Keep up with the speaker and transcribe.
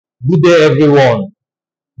Good day, everyone.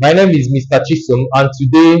 My name is Mr. Chisom, and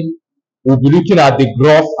today we'll be looking at the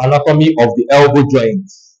gross anatomy of the elbow joint.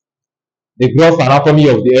 The gross anatomy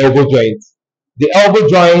of the elbow joint. The elbow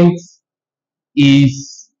joint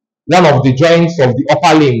is one of the joints of the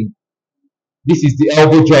upper limb. This is the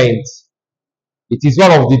elbow joint. It is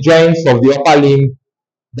one of the joints of the upper limb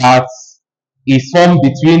that is formed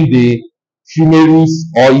between the humerus,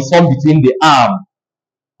 or is formed between the arm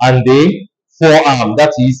and the forearm.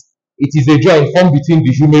 That is, it is a joint formed between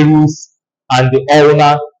the humerus and the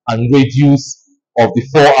ulna and radius of the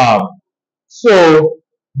forearm. So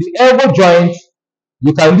the elbow joint,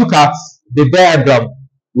 you can look at the diagram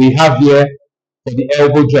we have here for the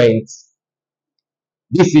elbow joint.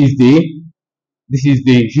 This is the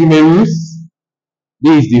humerus.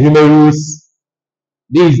 This is the humerus.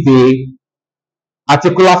 This is the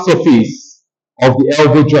articular surface of the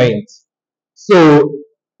elbow joint. So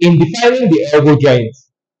in defining the elbow joint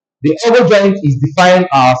is defined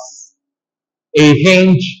as a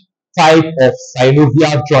hinge type of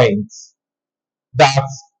synovial joint that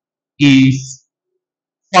is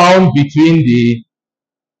found between the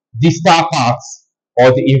distal part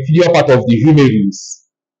or the inferior part of the humerus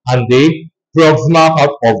and the proximal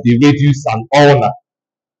part of the radius and ulna.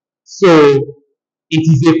 So it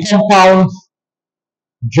is a compound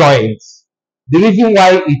joint. The reason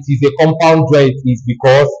why it is a compound joint is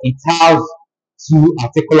because it has two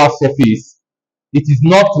articular surfaces. It is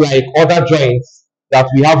not like other joints that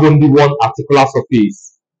we have only one articular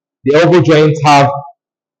surface. The elbow joint have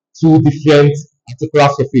two different articular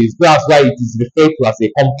surfaces. That's why it is referred to as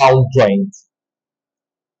a compound joint.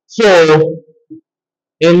 So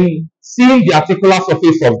in seeing the articular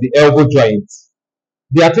surface of the elbow joint,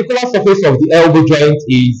 the articular surface of the elbow joint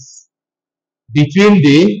is between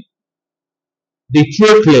the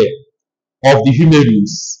trochlear of the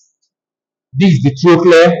humerus. This is the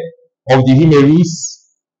trochlear of the humerus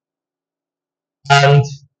and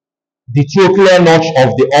the trochlear notch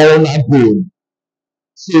of the ulnar bone.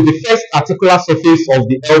 So the first articular surface of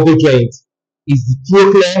the elbow joint is the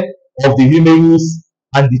trochlear of the humerus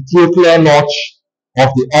and the trochlear notch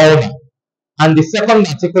of the ulna. And the second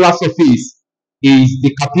articular surface is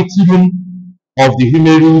the capitulum of the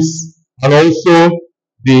humerus and also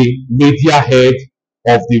the radial head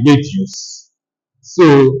of the radius. So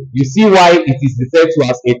you see why it is referred to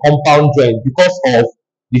as a compound joint, because of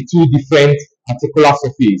the two different articular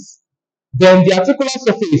surfaces. Then the articular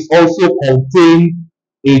surface also contains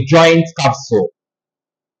a joint capsule.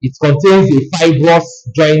 It contains a fibrous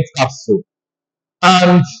joint capsule.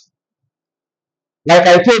 And like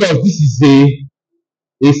I told us, this is a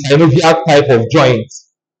synovial type of joint.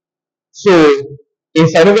 So in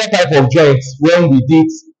synovial type of joints, when we did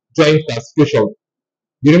joint classification,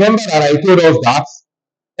 you remember that I told us that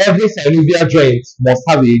every synovial joint must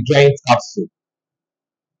have a joint capsule.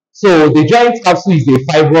 So the joint capsule is a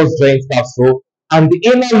fibrous joint capsule, and the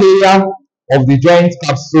inner layer of the joint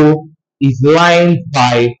capsule is lined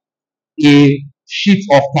by a sheet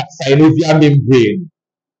of synovial membrane.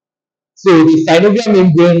 So the synovial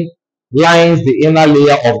membrane lines the inner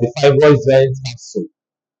layer of the fibrous joint capsule.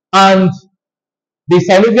 And the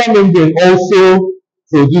synovial membrane also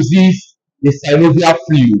produces the synovial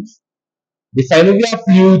fluid. The synovial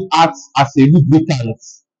fluid acts as a lubricant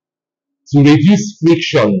to reduce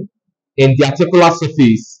friction in the articular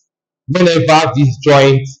surface whenever this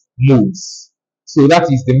joint moves. So that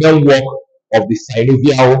is the main work of the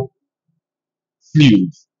synovial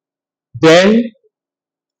fluid. Then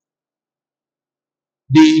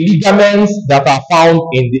the ligaments that are found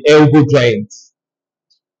in the elbow joint.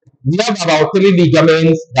 We have about 3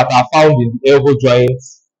 ligaments that are found in the elbow joint.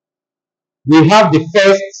 We have the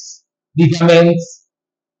first ligament,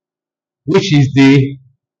 which is the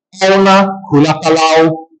ulnar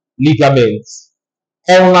collateral ligament.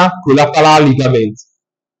 Ulnar collateral ligament.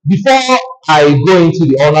 Before I go into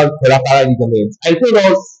the ulnar collateral ligament, I told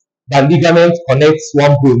us that ligament connects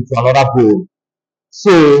one bone to another bone.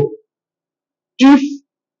 So if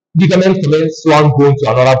ligament connects one bone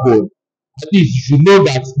to another bone, at least you should know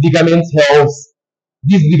that this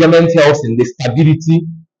ligament helps in the stability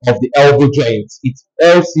of the elbow joint. It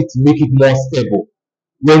helps it to make it more stable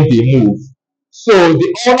when they move. So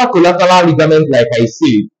the ulnar collateral ligament, like I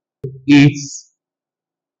said, it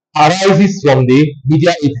arises from the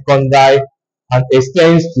medial epicondyle and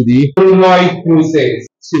extends to the glenoid process.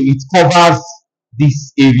 So it covers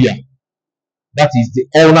this area. That is, the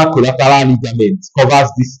ulnar collateral ligament covers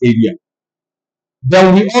this area.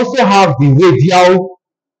 Then we also have the radial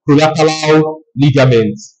collateral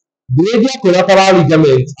ligament. The radial collateral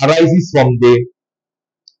ligament arises from the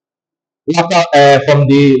lateral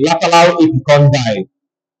epicondyle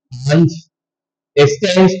and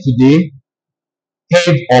extends to the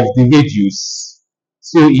head of the radius.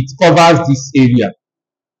 So it covers this area.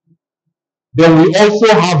 Then we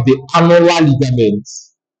also have the annular ligament.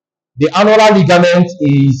 The annular ligament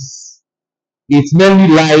it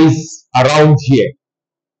mainly lies around here.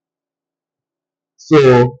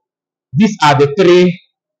 So these are the three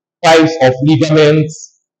types of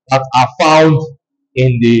ligaments that are found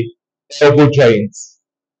in the elbow joint.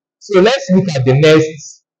 So let's look at the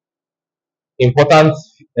next important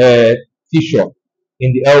feature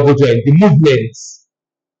in the elbow joint, the movements.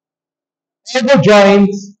 Elbow joint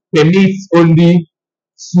permits only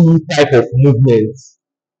two types of movements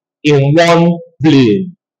in one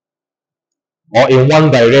plane or in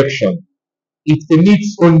one direction. It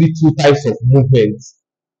permits only two types of movements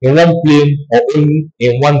in one plane or only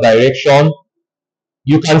in one direction.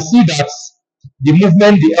 You can see that the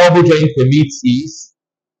movement the elbow joint permits is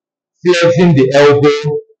flexing the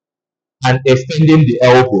elbow and extending the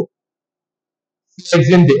elbow,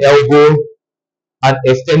 flexing the elbow and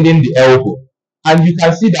extending the elbow. And you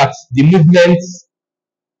can see that the movement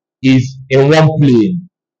is in one plane.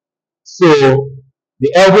 So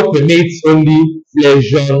the elbow permits only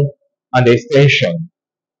flexion and extension.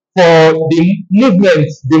 For the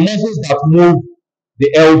movements, the muscles that move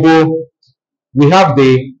the elbow, we have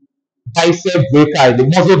the bicep brachii, the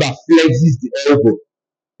muscle that flexes the elbow.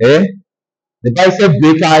 Eh? The bicep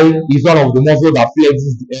brachii is one of the muscles that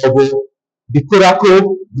flexes the elbow. The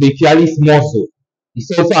coracobrachialis muscle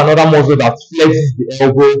is also another muscle that flexes the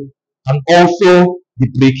elbow, and also the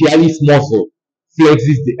brachialis muscle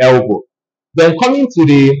flexes the elbow. Then coming to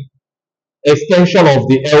the extension of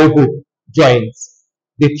the elbow joint,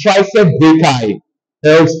 the tricep brachii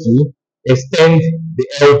helps to extend the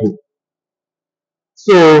elbow.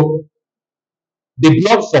 So the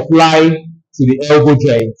blood supply to the elbow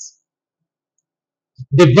joint,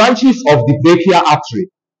 the branches of the brachial artery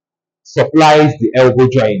supplies the elbow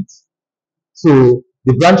joint. So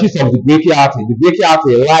the branches of the brachial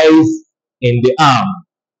artery lies in the arm.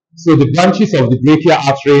 So the branches of the brachial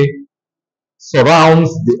artery surrounds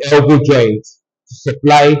the elbow joint to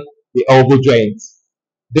supply the elbow joint.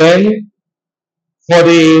 Then for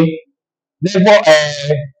the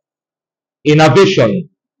innervation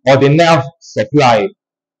or the nerve supply,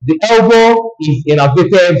 the elbow is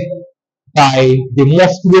innervated by the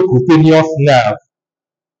musculocutaneous nerve,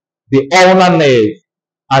 the ulnar nerve,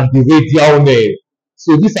 and the radial nerve.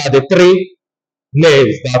 So these are the three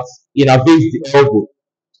nerves that innervate the elbow: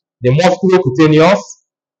 the musculocutaneous,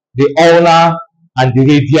 the ulnar, and the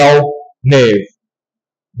radial nerve.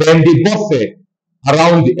 Then the bursa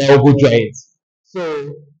around the elbow joint.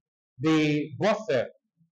 So the bursa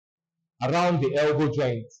around the elbow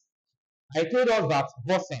joint, I told us that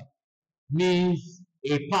bursa means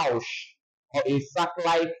a pouch or a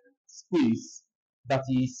sac-like space that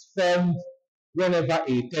is formed whenever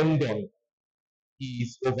a tendon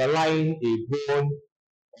is overlying a bone,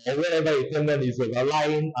 or whenever a tendon is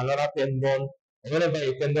overlying another tendon, or whenever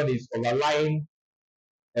a tendon is overlying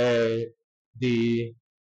the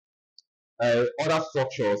other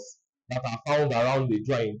structures that are found around the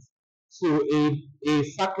joint. So a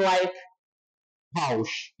sac-like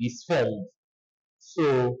pouch is formed.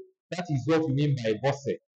 So that is what we mean by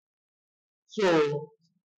bursa. So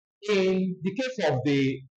in the case of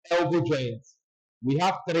the elbow joint, we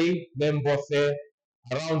have three main bursae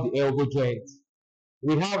around the elbow joint.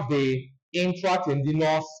 We have the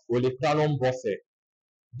intratendinous olecranon bursae.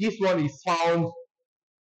 This one is found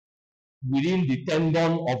within the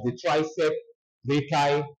tendon of the tricep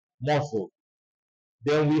brachii muscle.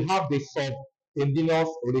 Then we have the subtendinous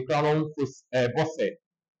olecranon bursae.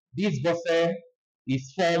 This bursae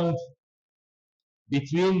is formed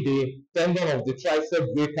between the tendon of the tricep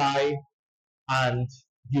brachii and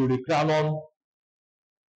the olecranon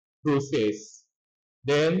process.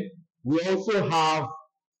 Then we also have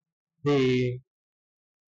the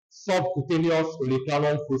subcutaneous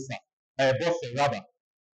olecranon bursae rather.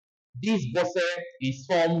 This bursae is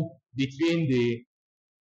formed between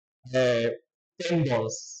the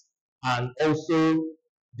tendons and also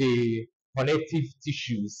the connective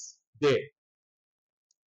tissues there.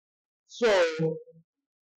 So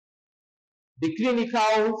the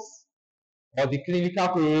clinicals or the clinical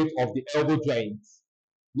correlate of the elbow joint,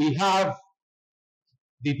 we have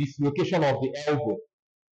the dislocation of the elbow.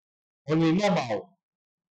 On a normal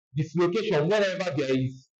dislocation, whenever there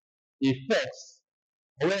is a force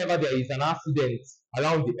or whenever there is an accident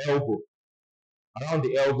around the elbow,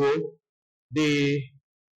 the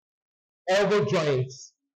elbow joint,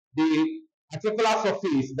 the articular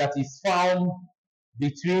surface that is found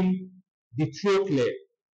between the trochlear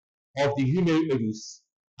of the humerus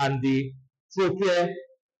and the trochlear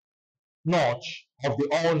notch of the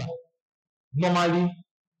ulna normally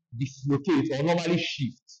dislocate or normally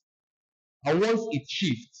shift. And once it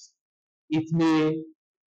shifts,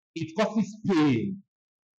 it causes pain,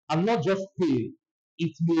 and not just pain,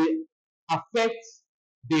 it may affect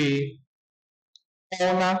the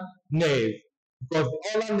ulnar nerve, because the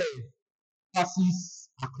ulnar nerve passes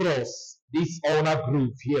across this ulnar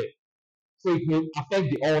groove here. So it may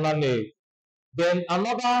affect the ulnar nerve. Then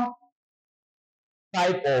another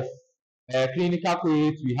type of clinical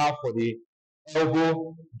correlate we have for the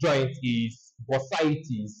elbow joint is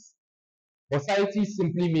bursitis. Bursitis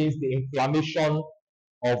simply means the inflammation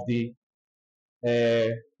of the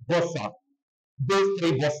bursa. Those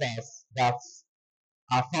three bursas that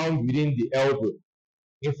are found within the elbow.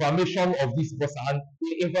 Inflammation of this bursa, and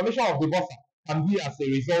the inflammation of the bursa can be as a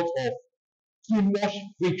result of too much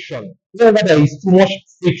friction. Whenever there is too much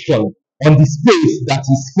friction on the space that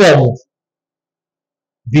is formed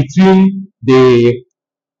between the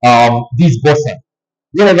this bursa,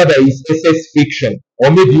 whenever there is excess friction,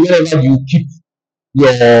 or maybe whenever you keep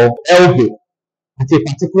your elbow at a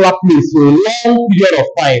particular place for a long period of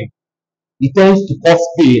time, it tends to cause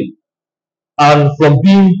pain, and from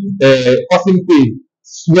being causing pain,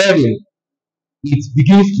 swelling, it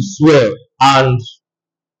begins to swell and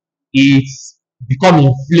it's become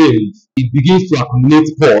inflamed. It begins to accumulate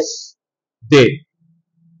pus there.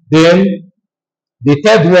 Then the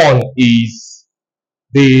third one is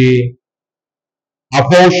the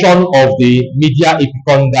avulsion of the media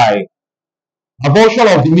epicondyl.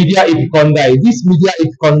 Avulsion of the media epicondyl. This media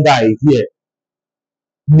epicondyl here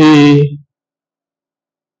may,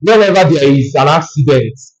 whenever there is an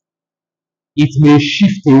accident, it may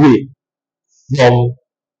shift away from,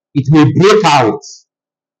 it may break out.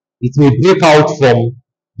 It may break out from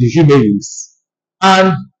the humerus.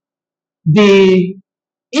 And the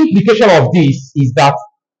implication of this is that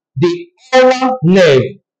the ulnar nerve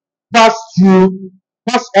pass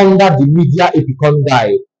under the media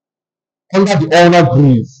epicondyle, under the ulnar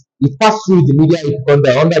groove. It passes through the media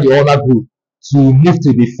epicondyle under the ulnar groove to move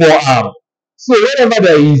to the forearm. So whenever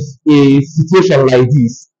there is a situation like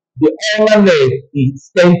this, the ulnar nerve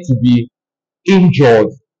is tends to be injured,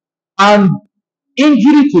 and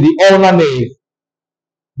injury to the ulnar nerve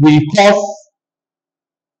will cause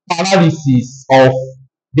paralysis of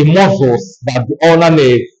the muscles that the ulnar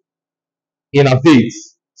nerve innervates.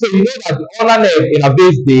 So you know that the ulnar nerve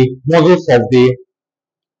innervates the muscles of the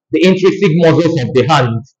intrinsic muscles of the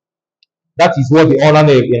hand. That is what the ulnar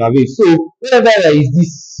nerve innervates. So whenever there is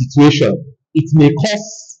this situation, it may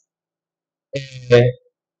cause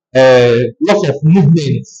loss of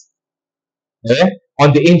movement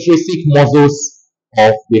on the intrinsic muscles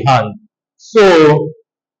of the hand. So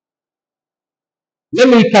let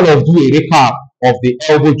me kind of do a recap of the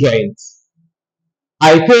elbow joint.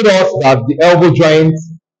 I told us that the elbow joint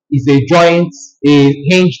is a joint, a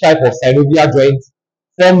hinge type of synovial joint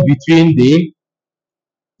formed between the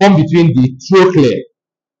trochlear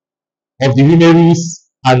of the humerus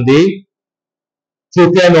and the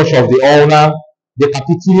trochlear notch of the ulna, the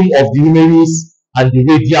capitulum of the humerus, and the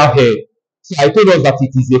radial head. So I told us that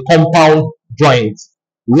it is a compound joint.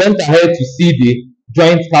 We went ahead to see the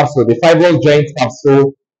joint capsule, the fibrous joint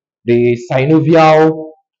capsule, the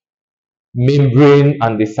synovial membrane,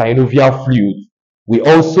 and the synovial fluid. We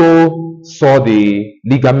also saw the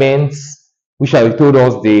ligaments, which I told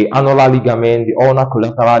us the annular ligament, the ulnar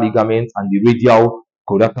collateral ligament, and the radial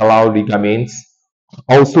collateral ligaments.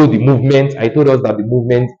 Also the movement, I told us that the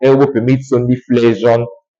movement, elbow permits only flexion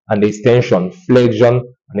and extension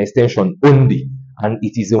only, and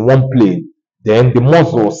it is in one plane. Then the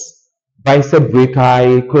muscles, bicep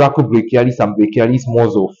brachii, coracobrachialis and brachialis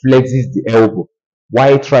muscle flexes the elbow,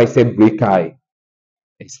 while tricep brachii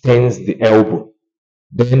extends the elbow.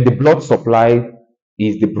 Then the blood supply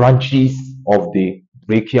is the branches of the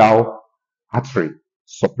brachial artery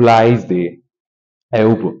supplies the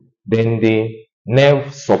elbow. Then the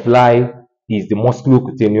nerve supply is the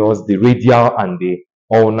musculocutaneous, the radial, and the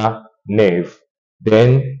ulnar nerve.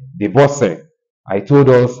 Then the bursae, I told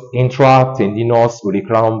us intratendinous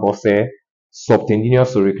olecranon bursae,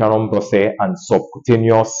 subtendinous olecranon bursae, and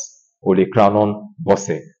subcutaneous olecranon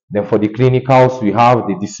bursae. Then for the clinicals, we have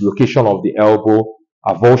the dislocation of the elbow,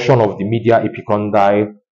 avulsion of the media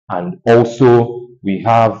epicondyle, and also we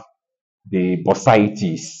have the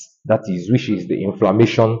bursitis, that is, which is the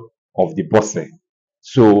inflammation of the bursae.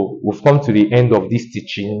 So we've come to the end of this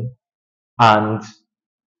teaching, and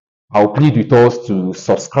I'll plead with us to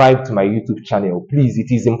subscribe to my YouTube channel. Please, it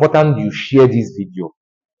is important you share this video.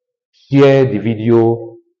 Share the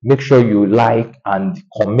video, make sure you like and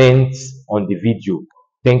comment on the video.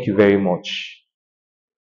 Thank you very much.